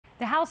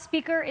The House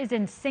Speaker is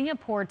in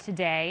Singapore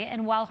today,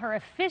 and while her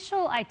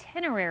official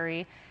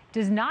itinerary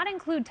does not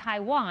include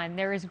Taiwan,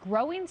 there is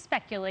growing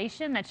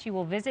speculation that she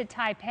will visit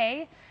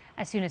Taipei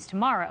as soon as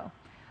tomorrow.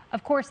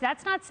 Of course,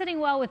 that's not sitting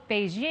well with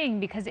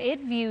Beijing because it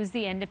views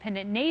the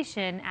independent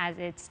nation as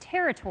its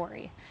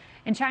territory.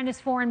 And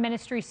China's foreign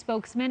ministry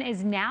spokesman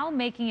is now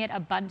making it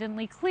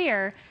abundantly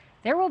clear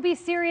there will be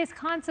serious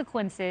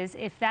consequences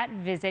if that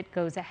visit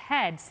goes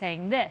ahead,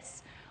 saying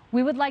this: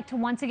 "We would like to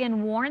once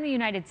again warn the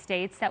United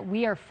States that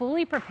we are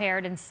fully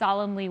prepared and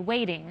solemnly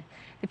waiting.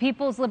 The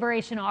People's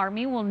Liberation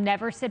Army will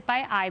never sit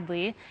by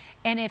idly,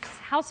 and if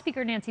House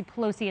Speaker Nancy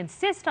Pelosi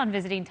insists on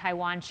visiting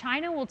Taiwan,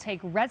 China will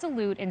take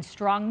resolute and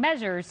strong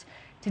measures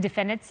to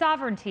defend its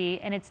sovereignty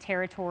and its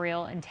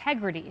territorial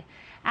integrity.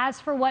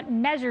 As for what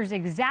measures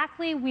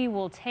exactly we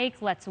will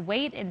take, let's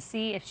wait and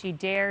see if she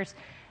dares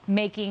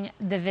making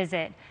the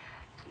visit."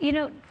 You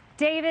know,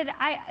 David,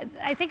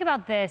 I think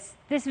about this.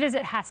 This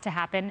visit has to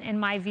happen, in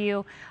my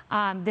view.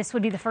 This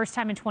would be the first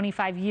time in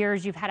 25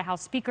 years you've had a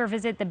House Speaker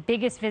visit, the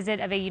biggest visit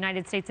of a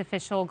United States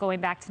official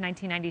going back to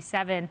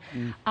 1997.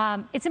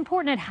 It's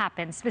important it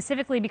happens,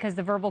 specifically because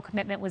the verbal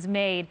commitment was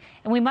made,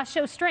 and we must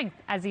show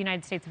strength as the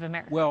United States of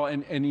America. Well,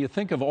 and you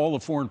think of all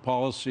the foreign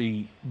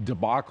policy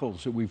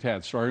debacles that we've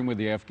had, starting with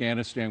the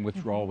Afghanistan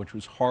withdrawal, which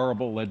was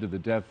horrible, led to the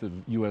death of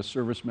U.S.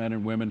 servicemen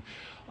and women.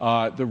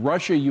 The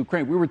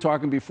Russia-Ukraine, we were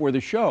talking before the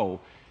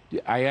show.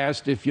 I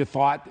asked if you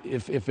thought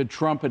if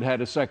Trump had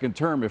a second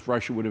term, if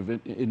Russia would have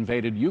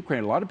invaded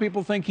Ukraine. A lot of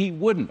people think he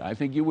wouldn't. I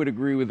think you would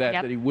agree with that,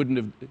 that he wouldn't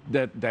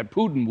have, that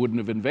Putin wouldn't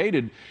have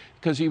invaded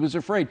because he was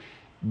afraid.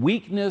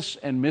 Weakness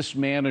and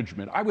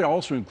mismanagement. I would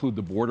also include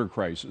the border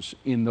crisis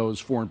in those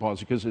foreign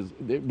policy because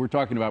we're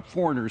talking about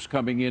foreigners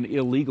coming in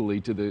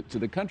illegally to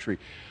the country.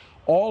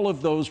 All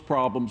of those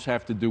problems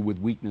have to do with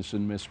weakness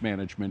and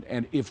mismanagement.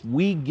 And if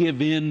we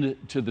give in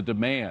to the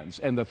demands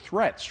and the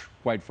threats,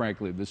 quite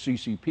frankly, of the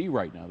CCP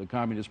right now, the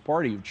Communist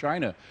Party of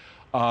China,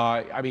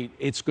 I mean,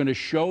 it's going to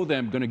show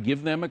them, going to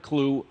give them a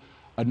clue,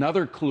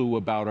 another clue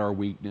about our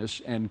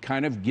weakness, and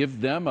kind of give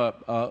them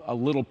a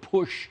little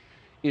push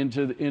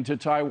into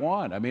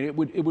Taiwan. I mean, it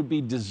would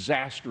be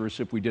disastrous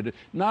if we did it,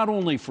 not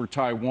only for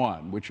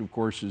Taiwan, which of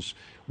course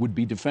would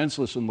be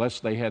defenseless unless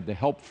they had the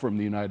help from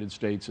the United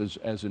States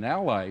as an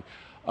ally,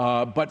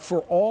 but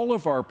for all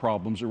of our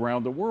problems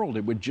around the world.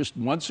 It would just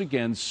once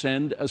again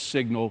send a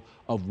signal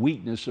of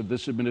weakness of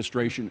this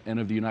administration and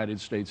of the United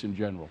States in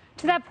general.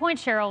 To that point,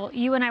 Cheryl,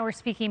 you and I were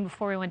speaking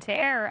before we went to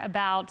air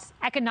about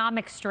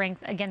economic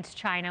strength against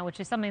China, which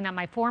is something that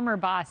my former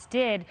boss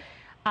did.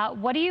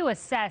 What do you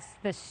assess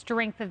the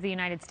strength of the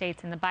United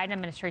States and the Biden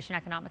administration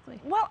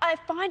economically? Well, I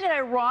find it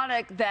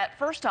ironic that,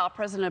 first off,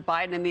 President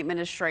Biden and the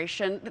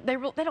administration, they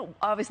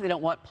obviously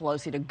don't want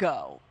Pelosi to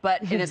go.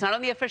 But it is not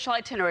on the official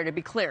itinerary, to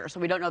be clear, so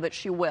we don't know that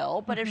she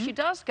will. But if she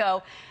does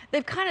go,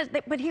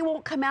 but he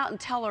won't come out and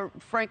tell her,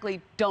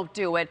 frankly, don't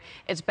do it.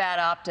 It's bad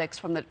optics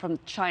from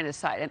China's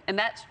side. And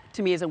that's,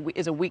 to me,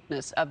 is a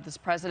weakness of this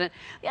president.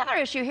 The other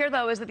issue here,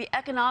 though, is that the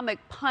economic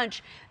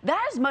punch,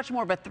 that is much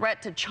more of a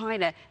threat to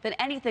China than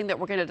anything that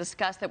we're going to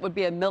discuss that would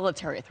be a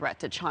military threat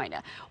to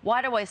China.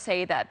 Why do I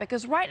say that?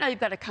 Because right now you've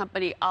got a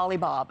company,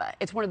 Alibaba.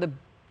 It's one of the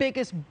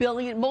biggest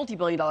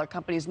multi-billion-dollar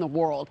companies in the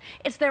world.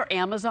 It's their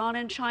Amazon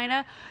in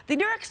China. The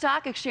New York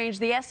Stock Exchange,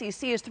 the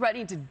SEC, is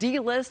threatening to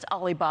delist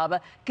Alibaba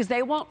because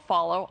they won't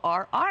follow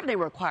our auditing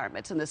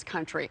requirements in this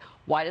country.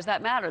 Why does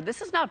that matter?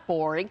 This is not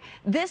boring.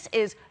 This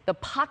is the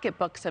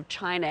pocketbooks of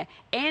China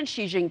and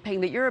Xi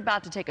Jinping that you're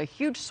about to take a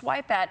huge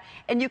swipe at,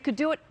 and you could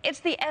do it. It's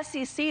the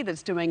SEC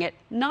that's doing it,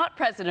 not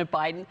President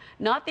Biden,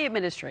 not the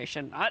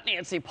administration, not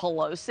Nancy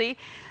Pelosi.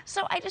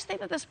 So I just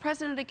think that this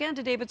president, again,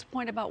 to David's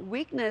point about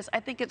weakness, I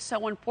think it's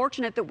so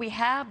unfortunate that we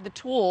have the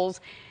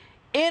tools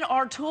in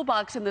our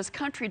toolbox in this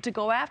country to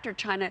go after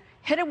China,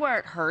 hit it where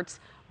it hurts,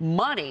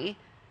 money,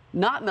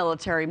 not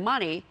military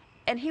money,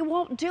 and he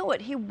won't do it.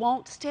 He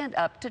won't stand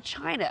up to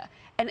China.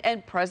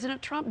 And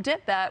President Trump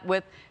did that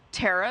with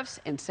tariffs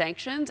and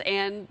sanctions,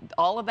 and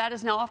all of that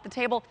is now off the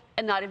table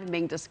and not even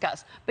being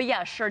discussed. But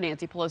yeah, sure,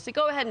 Nancy Pelosi,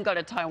 go ahead and go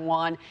to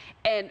Taiwan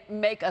and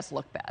make us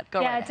look bad. Go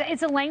right ahead.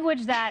 It's a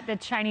language that the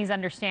Chinese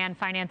understand,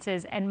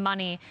 finances and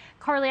money.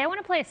 Carly, I want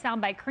to play a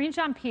soundbite. Karine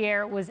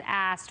Jean-Pierre was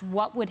asked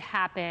what would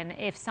happen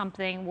if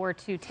something were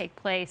to take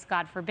place,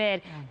 God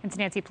forbid, into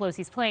Nancy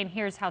Pelosi's plane.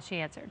 Here's how she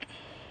answered.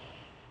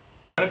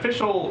 An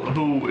official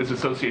who is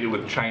associated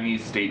with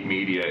Chinese state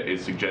media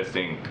is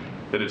suggesting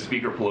that if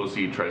Speaker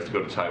Pelosi tries to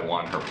go to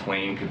Taiwan, her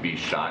plane could be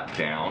shot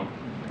down.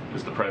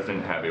 Does the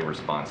president have a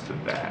response to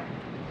that?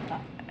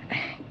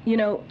 You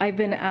know, I've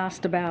been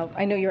asked about,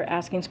 I know you're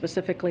asking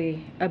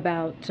specifically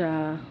about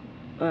the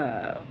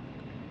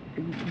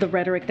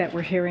rhetoric that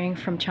we're hearing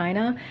from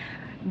China,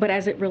 but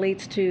as it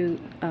relates to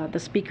the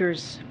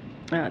speaker's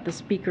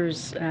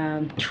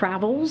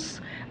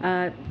travels,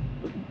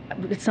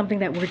 it's something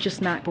that we're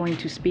just not going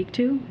to speak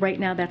to. Right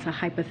now, that's a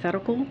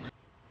hypothetical.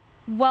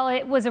 Well,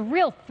 it was a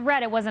real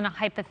threat. It wasn't a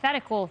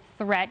hypothetical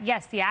threat.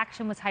 Yes, the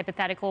action was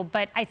hypothetical,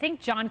 but I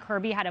think John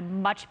Kirby had a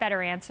much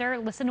better answer.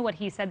 Listen to what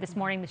he said this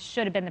morning. This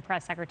should have been the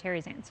press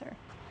secretary's answer.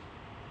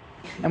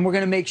 And we're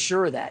going to make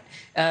sure of that.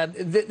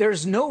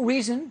 There's no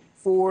reason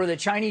for the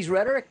Chinese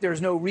rhetoric.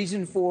 There's no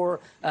reason for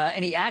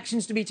any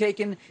actions to be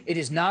taken. It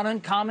is not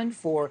uncommon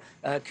for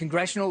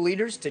congressional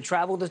leaders to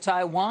travel to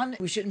Taiwan.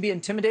 We shouldn't be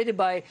intimidated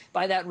by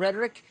that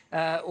rhetoric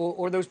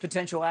or those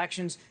potential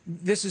actions.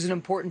 This is an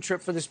important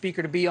trip for the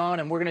Speaker to be on,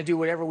 and we're going to do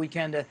whatever we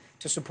can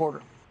to support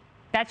her.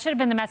 That should have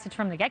been the message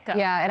from the get-go.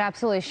 Yeah, it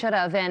absolutely should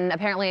have. And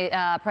apparently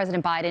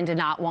President Biden did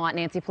not want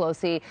Nancy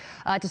Pelosi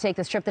to take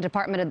this trip. The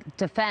Department of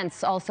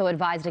Defense also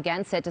advised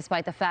against it,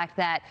 despite the fact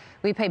that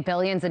we pay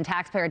billions in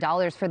taxpayer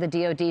dollars for the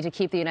DOD to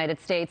keep the United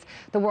States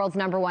the world's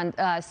 #1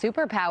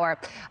 superpower.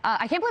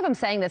 I can't believe I'm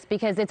saying this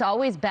because it's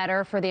always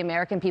better for the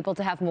American people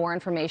to have more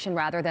information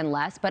rather than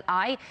less. But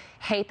I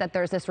hate that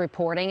there's this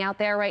reporting out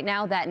there right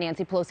now that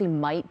Nancy Pelosi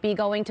might be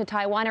going to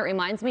Taiwan. It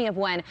reminds me of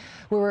when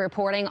we were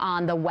reporting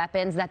on the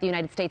weapons that the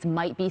United States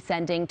might be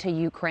sending to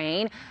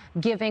Ukraine,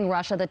 giving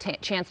Russia the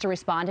chance to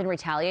respond and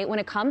retaliate. When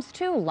it comes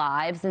to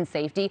lives and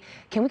safety,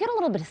 can we get a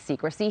little bit of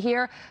secrecy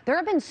here? There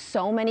have been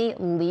so many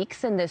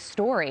leaks in this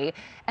story,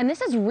 and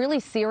this is really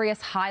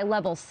serious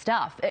high-level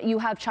stuff. You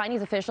have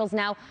Chinese officials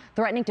now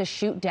threatening to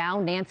shoot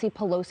down Nancy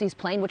Pelosi's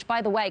plane, which,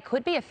 by the way,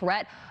 could be a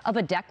threat of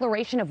a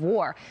declaration of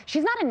war.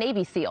 She's not a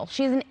Navy SEAL.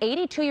 She's an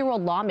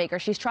 82-year-old lawmaker.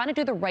 She's trying to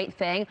do the right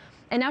thing.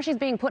 And now she's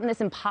being put in this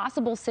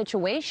impossible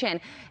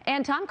situation.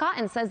 And Tom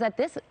Cotton says that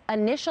this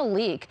initial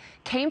leak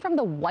came from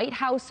the White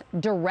House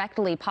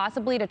directly,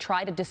 possibly to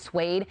try to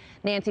dissuade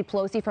Nancy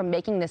Pelosi from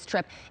making this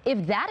trip.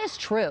 If that is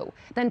true,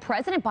 then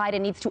President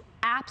Biden needs to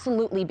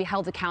absolutely be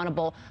held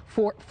accountable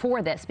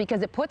for this,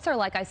 because it puts her,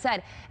 like I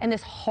said, in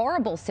this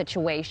horrible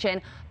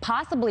situation,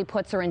 possibly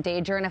puts her in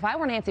danger. And if I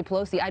were Nancy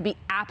Pelosi, I'd be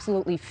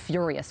absolutely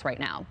furious right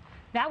now.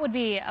 That would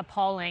be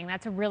appalling.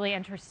 That's a really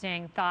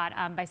interesting thought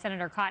by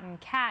Senator Cotton.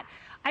 Kat,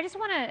 I just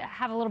want to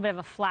have a little bit of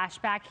a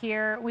flashback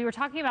here. We were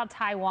talking about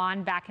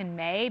Taiwan back in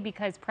May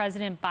because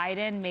President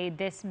Biden made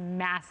this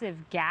massive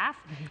gaffe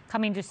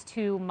coming just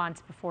 2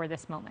 months before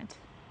this moment.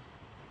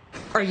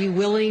 Are you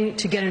willing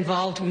to get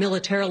involved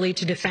militarily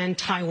to defend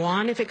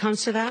Taiwan if it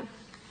comes to that?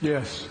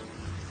 Yes.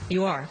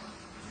 You are?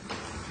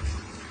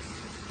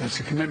 That's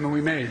the commitment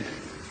we made.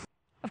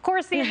 Of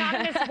course, the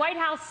anonymous White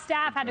House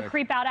staff had to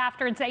creep out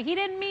after and say, he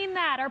didn't mean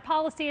that. Our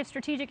policy of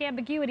strategic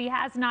ambiguity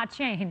has not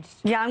changed.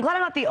 Yeah, I'm glad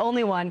I'm not the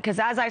only one, because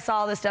as I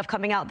saw this stuff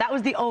coming out, that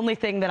was the only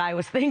thing that I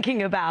was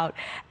thinking about.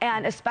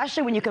 And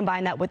especially when you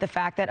combine that with the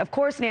fact that, of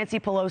course, Nancy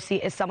Pelosi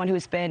is someone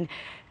who's been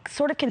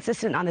sort of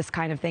consistent on this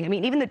kind of thing. I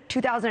mean, even the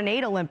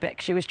 2008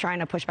 Olympics, she was trying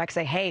to push back,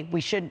 say, hey, we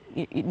should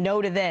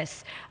no to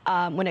this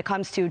when it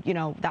comes to,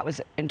 that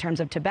was in terms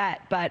of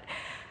Tibet. But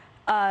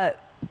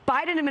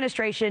Biden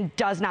administration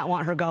does not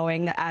want her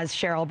going, as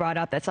Cheryl brought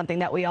up. That's something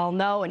that we all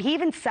know. And he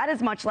even said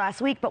as much last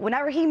week. But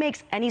whenever he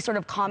makes any sort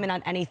of comment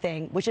on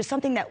anything, which is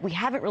something that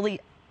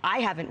I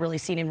haven't really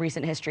seen in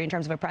recent history in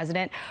terms of a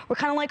president, we're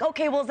kind of like,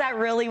 okay, well, is that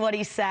really what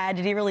he said?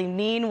 Did he really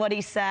mean what he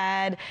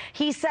said?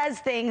 He says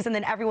things and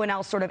then everyone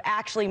else sort of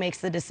actually makes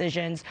the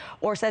decisions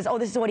or says, oh,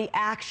 this is what he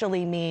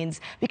actually means.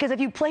 Because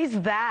if you place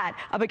that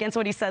up against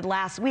what he said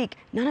last week,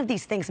 none of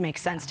these things make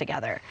sense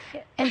together.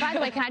 And by the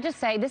way, can I just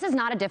say, this is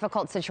not a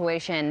difficult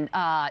situation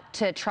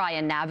to try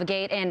and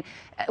navigate. And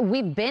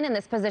we've been in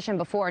this position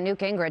before. Newt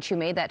Gingrich, who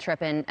made that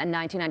trip in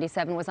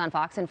 1997, was on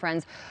Fox and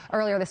Friends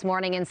earlier this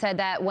morning and said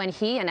that when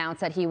he announced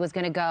that he was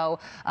going to go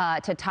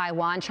to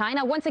Taiwan,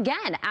 China once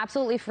again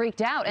absolutely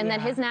freaked out. And then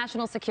his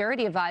national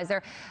security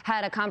advisor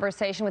had a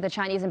conversation with the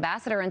Chinese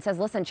ambassador and says,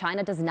 listen,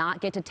 China does not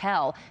get to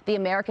tell the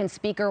American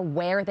speaker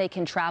where they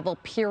can travel,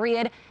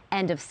 period,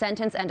 end of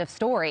sentence, end of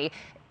story.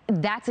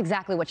 That's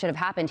exactly what should have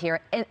happened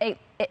here,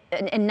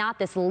 and not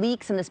this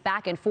leaks and this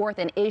back and forth.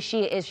 And is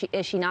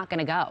she not going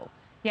to go?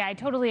 Yeah, I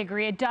totally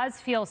agree. It does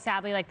feel,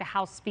 sadly, like the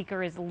House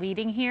Speaker is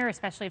leading here,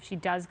 especially if she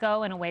does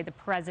go in a way the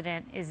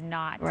president is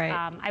not. Right.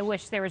 I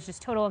wish there was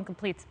just total and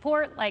complete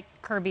support, like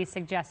Kirby's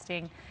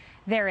suggesting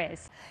there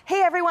is.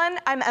 Hey, everyone.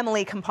 I'm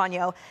Emily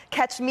Campagno.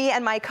 Catch me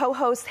and my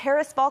co-hosts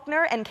Harris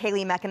Faulkner and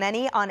Kaylee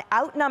McEnany on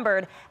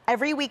Outnumbered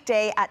every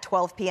weekday at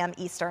 12 p.m.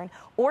 Eastern,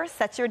 or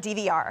set your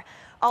DVR.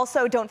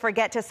 Also, don't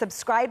forget to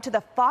subscribe to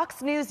the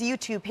Fox News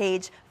YouTube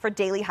page for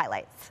daily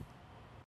highlights.